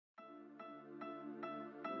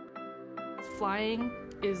Flying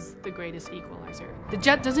is the greatest equalizer. The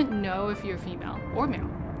jet doesn't know if you're female or male.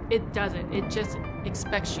 It doesn't. It just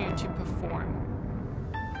expects you to perform.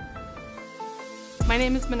 My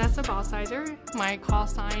name is Monessa Balzhiser. My call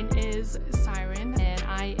sign is Siren, and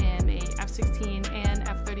I am a F-16 and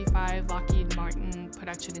F-35 Lockheed Martin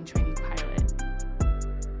production and training pilot.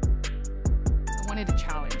 I wanted a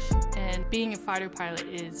challenge, and being a fighter pilot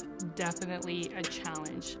is definitely a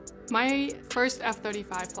challenge. My first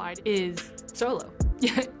F-35 flight is solo.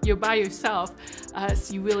 You're by yourself,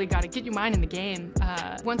 so you really got to get your mind in the game.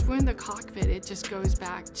 Once we're in the cockpit, it just goes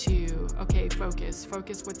back to, okay, focus,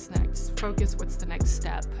 what's next, focus, what's the next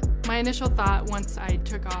step. My initial thought once I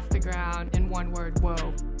took off the ground, in one word,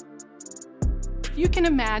 whoa. You can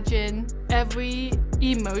imagine every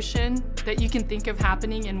emotion that you can think of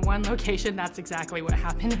happening in one location. That's exactly what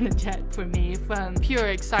happened in the jet for me. From pure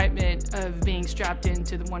excitement of being strapped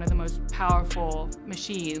into one of the most powerful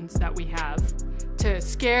machines that we have, to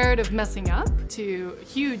scared of messing up, to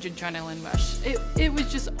huge adrenaline rush. It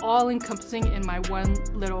was just all encompassing in my one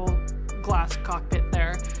little glass cockpit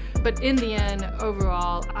there. But in the end,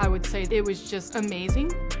 overall, I would say it was just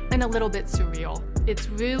amazing and a little bit surreal. It's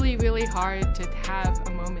really, really hard to have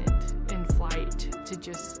a moment in flight to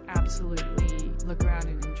just absolutely look around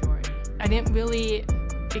and enjoy. I didn't really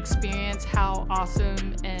experience how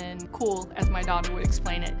awesome and cool, as my daughter would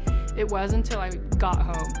explain it, it was until I got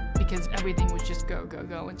home, because everything was just go, go,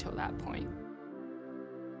 go until that point.